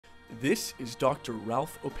This is Dr.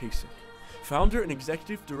 Ralph Opacic, founder and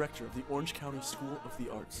executive director of the Orange County School of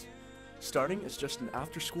the Arts, starting as just an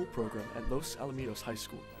after-school program at Los Alamitos High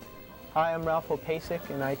School. Hi, I'm Ralph Opacic,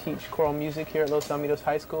 and I teach choral music here at Los Alamitos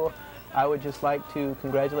High School. I would just like to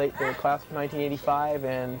congratulate the class of 1985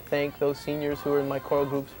 and thank those seniors who are in my choral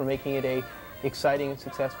groups for making it an exciting and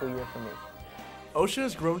successful year for me. OCSA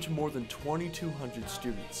has grown to more than 2,200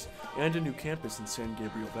 students and a new campus in San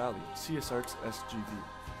Gabriel Valley, CSArts SGV.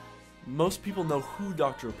 Most people know who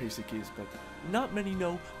Dr. Opacic is, but not many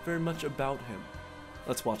know very much about him.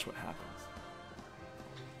 Let's watch what happens.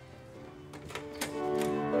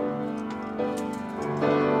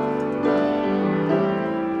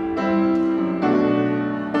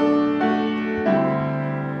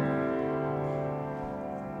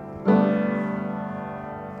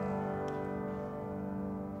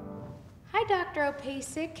 Hi, Dr.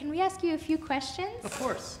 Opacic. Can we ask you a few questions? Of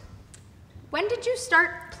course. When did you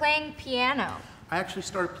start playing piano? I actually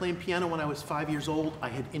started playing piano when I was 5 years old. I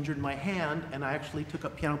had injured my hand, and I actually took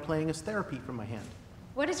up piano playing as therapy for my hand.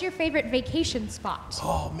 What is your favorite vacation spot?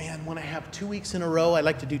 Oh man, when I have 2 weeks in a row, I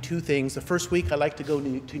like to do two things. The first week, I like to go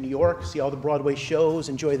to New York, see all the Broadway shows,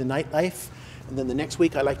 enjoy the nightlife. And then the next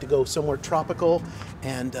week, I like to go somewhere tropical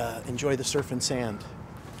and enjoy the surf and sand.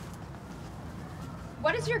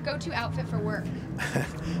 What is your go-to outfit for work?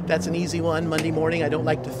 That's an easy one. Monday morning, I don't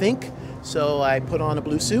like to think, so I put on a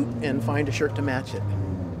blue suit and find a shirt to match it.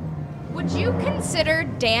 Would you consider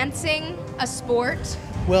dancing a sport?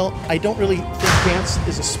 Well, I don't really think dance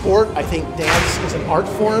is a sport. I think dance is an art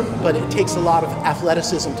form, but it takes a lot of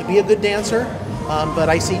athleticism to be a good dancer. But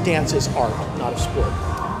I see dance as art, not a sport.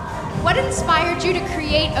 What inspired you to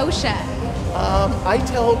create OCSA? I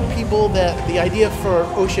tell people that the idea for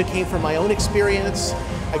OCSA came from my own experience.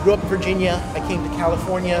 I grew up in Virginia. I came to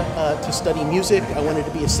California to study music. I wanted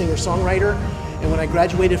to be a singer-songwriter. And when I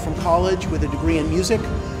graduated from college with a degree in music,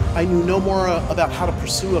 I knew no more about how to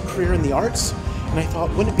pursue a career in the arts. And I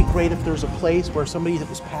thought, wouldn't it be great if there was a place where somebody that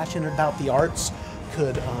was passionate about the arts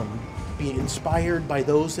could be inspired by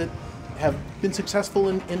those that have been successful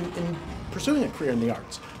in pursuing a career in the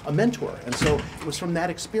arts, a mentor. And so it was from that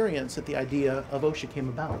experience that the idea of OCSA came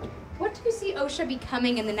about. What do you see OCSA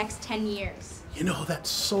becoming in the next 10 years? You know, that's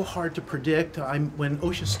so hard to predict. When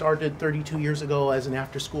OCSA started 32 years ago as an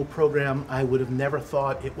after-school program, I would have never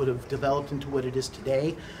thought it would have developed into what it is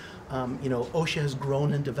today. You know, OCSA has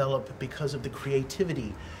grown and developed because of the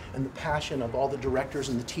creativity and the passion of all the directors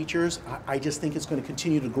and the teachers. I just think it's going to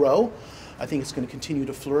continue to grow. I think it's going to continue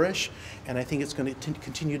to flourish, and I think it's going to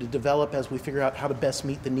continue to develop as we figure out how to best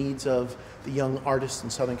meet the needs of the young artists in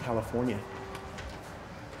Southern California.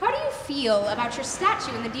 How do you feel about your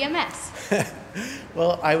statue in the DMS?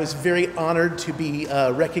 Well, I was very honored to be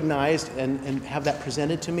recognized and have that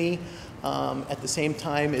presented to me. At the same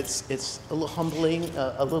time, it's a little humbling,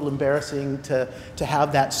 a little embarrassing to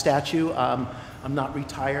have that statue. I'm not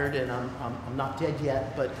retired and I'm not dead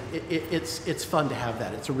yet, but it's fun to have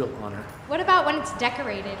that. It's a real honor. What about when it's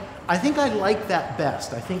decorated? I think I like that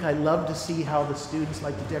best. I think I love to see how the students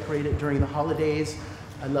like to decorate it during the holidays.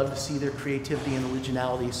 I love to see their creativity and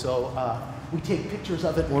originality. So we take pictures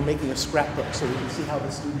of it and we're making a scrapbook so we can see how the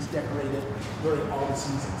students decorate it during all the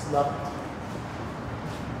seasons. Love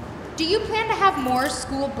it. Do you plan to have more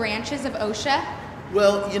school branches of OCSA?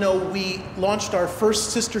 Well, you know, we launched our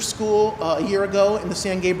first sister school a year ago in the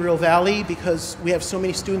San Gabriel Valley because we have so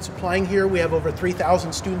many students applying here. We have over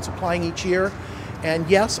 3,000 students applying each year. And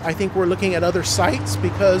yes, I think we're looking at other sites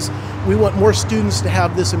because we want more students to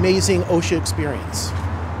have this amazing OCSA experience.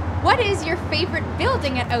 What is your favorite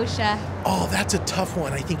building at OCSA? Oh, that's a tough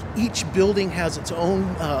one. I think each building has its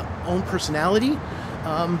own personality.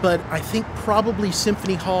 But I think probably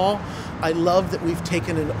Symphony Hall. I love that we've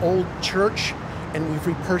taken an old church and we've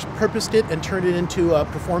repurposed it and turned it into a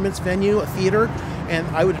performance venue, a theater. And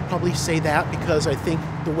I would probably say that because I think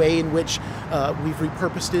the way in which we've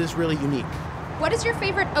repurposed it is really unique. What is your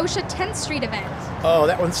favorite OCSA 10th Street event? Oh,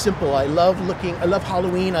 that one's simple. I love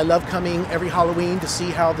Halloween. I love coming every Halloween to see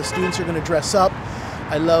how the students are going to dress up.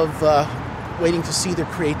 I love waiting to see their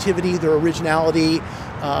creativity, their originality.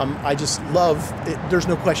 I just love it. There's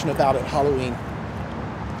no question about it, Halloween.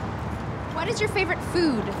 What is your favorite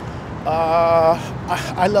food?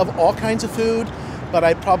 I love all kinds of food, but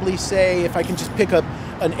I'd probably say if I can just pick up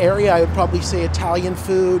an area, I would probably say Italian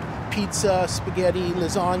food, pizza, spaghetti,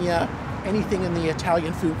 lasagna, anything in the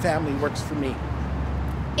Italian food family works for me.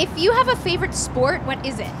 If you have a favorite sport, what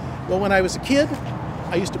is it? Well, when I was a kid,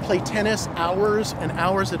 I used to play tennis hours and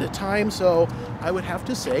hours at a time, so I would have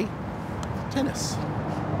to say tennis.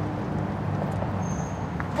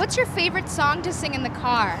 What's your favorite song to sing in the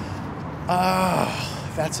car?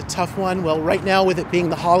 that's a tough one. Well, right now with it being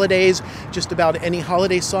the holidays, just about any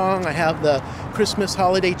holiday song. I have the Christmas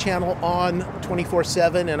holiday channel on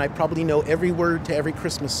 24/7, and I probably know every word to every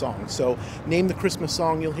Christmas song. So name the Christmas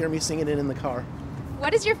song, you'll hear me singing it in the car.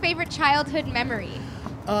 What is your favorite childhood memory?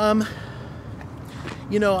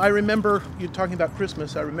 You know, I remember, you're talking about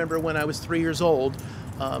Christmas, I remember when I was 3 years old,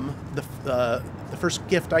 the first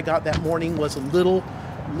gift I got that morning was a little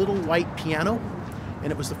white piano,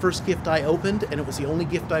 and it was the first gift I opened, and it was the only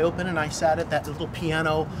gift I opened, and I sat at that little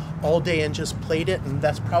piano all day and just played it, and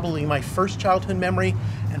that's probably my first childhood memory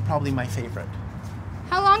and probably my favorite.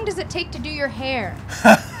 How long does it take to do your hair?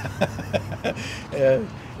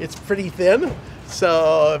 It's pretty thin,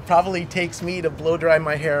 so it probably takes me to blow dry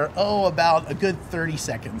my hair, about a good 30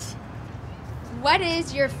 seconds. What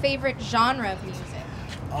is your favorite genre of music?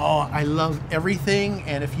 Oh, I love everything,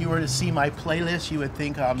 and if you were to see my playlist, you would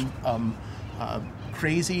think I'm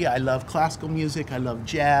crazy. I love classical music, I love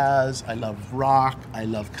jazz, I love rock, I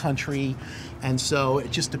love country, and so it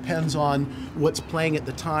just depends on what's playing at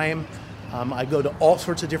the time. I go to all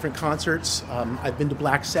sorts of different concerts. I've been to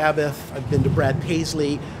Black Sabbath, I've been to Brad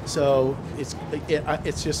Paisley, so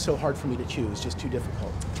it's just so hard for me to choose, just too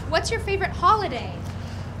difficult. What's your favorite holiday?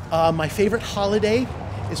 My favorite holiday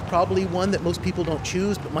is probably one that most people don't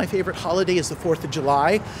choose, but my favorite holiday is the 4th of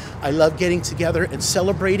July. I love getting together and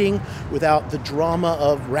celebrating without the drama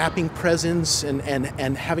of wrapping presents and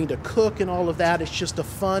having to cook and all of that. It's just a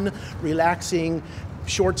fun, relaxing,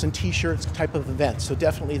 shorts and t-shirts type of event, so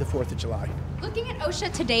definitely the 4th of July. Looking at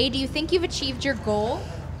OCSA today, do you think you've achieved your goal?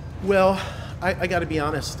 Well, I got to be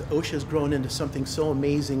honest, OCSA has grown into something so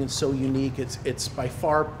amazing and so unique. It's by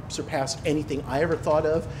far surpassed anything I ever thought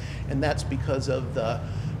of, and that's because of the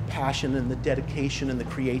passion and the dedication and the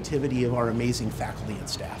creativity of our amazing faculty and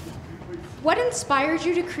staff. What inspired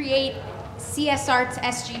you to create CS Arts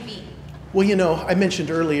SGV? Well, you know, I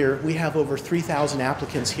mentioned earlier, we have over 3,000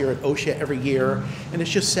 applicants here at OCSA every year, and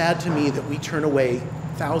it's just sad to me that we turn away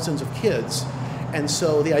thousands of kids. And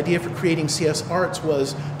so the idea for creating CS Arts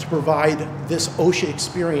was to provide this OCSA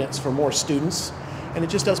experience for more students, and it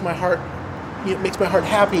just does my heart, it makes my heart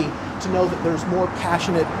happy to know that there's more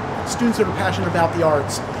passionate students that are passionate about the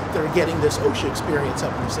arts that are getting this OCSA experience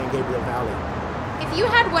up in the San Gabriel Valley. If you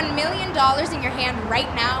had $1 million in your hand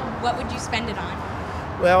right now, what would you spend it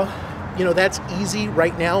on? Well, you know, that's easy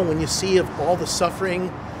right now when you see of all the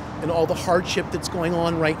suffering and all the hardship that's going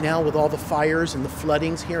on right now with all the fires and the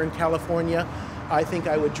floodings here in California. I think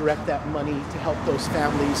I would direct that money to help those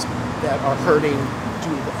families that are hurting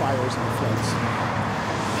due to the fires and the floods.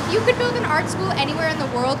 If you could build an art school anywhere in the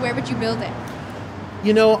world, where would you build it?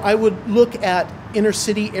 You know, I would look at inner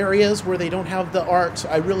city areas where they don't have the arts.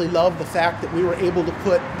 I really love the fact that we were able to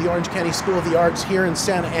put the Orange County School of the Arts here in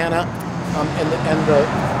Santa Ana, and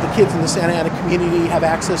the kids in the Santa Ana community have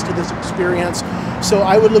access to this experience. So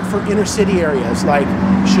I would look for inner city areas like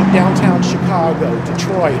downtown Chicago,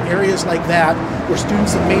 Detroit, areas like that where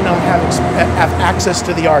students that may not have access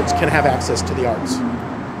to the arts can have access to the arts.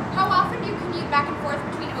 How often do you commute back and forth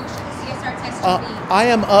between OCSA and CS Arts SGV? I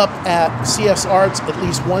am up at CS Arts at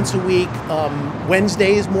least once a week.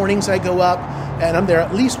 Wednesdays mornings I go up, and I'm there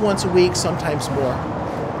at least once a week, sometimes more.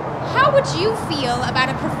 How would you feel about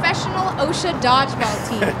a professional OCSA dodgeball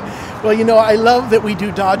team? Well, you know, I love that we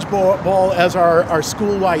do dodgeball as our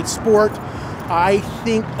school-wide sport. I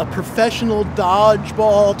think a professional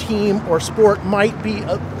dodgeball team or sport might be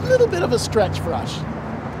a little bit of a stretch for us.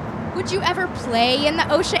 Would you ever play in the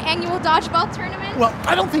OCSA annual dodgeball tournament? Well,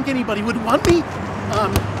 I don't think anybody would want me,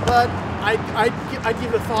 but I'd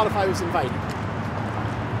give it a thought if I was invited.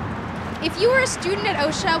 If you were a student at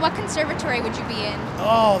OCSA, what conservatory would you be in?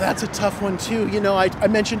 Oh, that's a tough one too. You know, I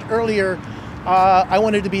mentioned earlier, I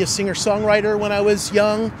wanted to be a singer-songwriter when I was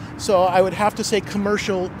young, so I would have to say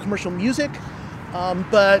commercial music.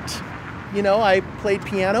 But you know, I played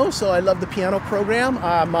piano, so I love the piano program.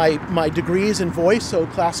 My degree is in voice, so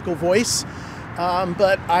classical voice.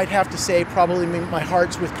 But I'd have to say probably my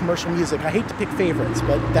heart's with commercial music. I hate to pick favorites,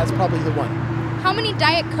 but that's probably the one. How many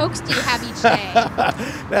Diet Cokes do you have each day?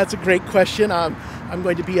 That's a great question. I'm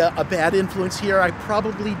going to be a bad influence here. I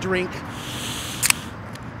probably drink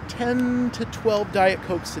 10 to 12 Diet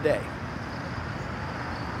Cokes a day.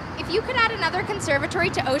 If you could add another conservatory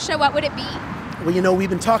to OCSA, what would it be? Well, you know, we've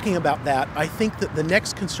been talking about that. I think that the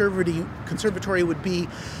next conservatory would be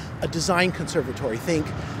a design conservatory. Think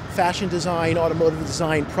fashion design, automotive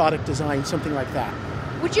design, product design, something like that.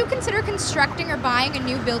 Would you consider constructing or buying a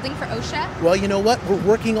new building for OCSA? Well, you know what? We're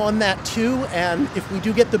working on that too, and if we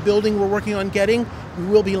do get the building we're working on getting, we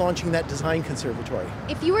will be launching that design conservatory.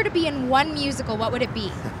 If you were to be in one musical, what would it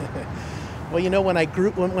be? Well, you know, when I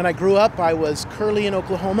grew up, I was Curly in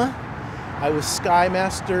Oklahoma. I was Sky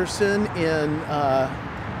Masterson in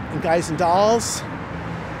Guys and Dolls.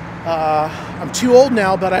 I'm too old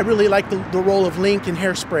now, but I really like the role of Link in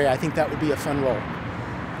Hairspray. I think that would be a fun role.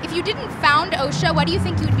 If you didn't found OSHA, what do you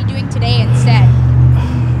think you would be doing today instead?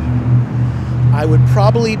 I would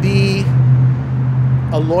probably be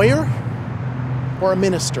a lawyer or a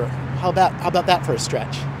minister. How about that for a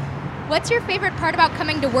stretch? What's your favorite part about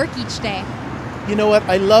coming to work each day? You know what?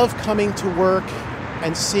 I love coming to work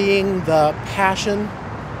and seeing the passion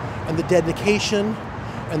and the dedication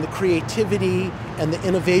and the creativity and the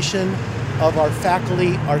innovation of our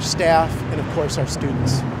faculty, our staff, and of course our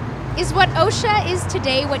students. Is what OSHA is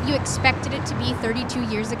today what you expected it to be 32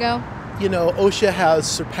 years ago? You know, OSHA has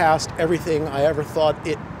surpassed everything I ever thought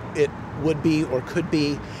it would be or could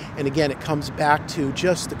be. And again, it comes back to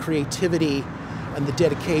just the creativity and the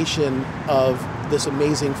dedication of this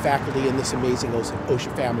amazing faculty and this amazing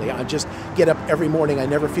OSHA family. I just get up every morning. I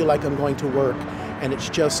never feel like I'm going to work. And it's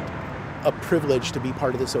just a privilege to be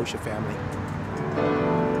part of this OSHA family.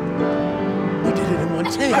 We did it in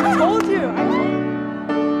one take. I told you.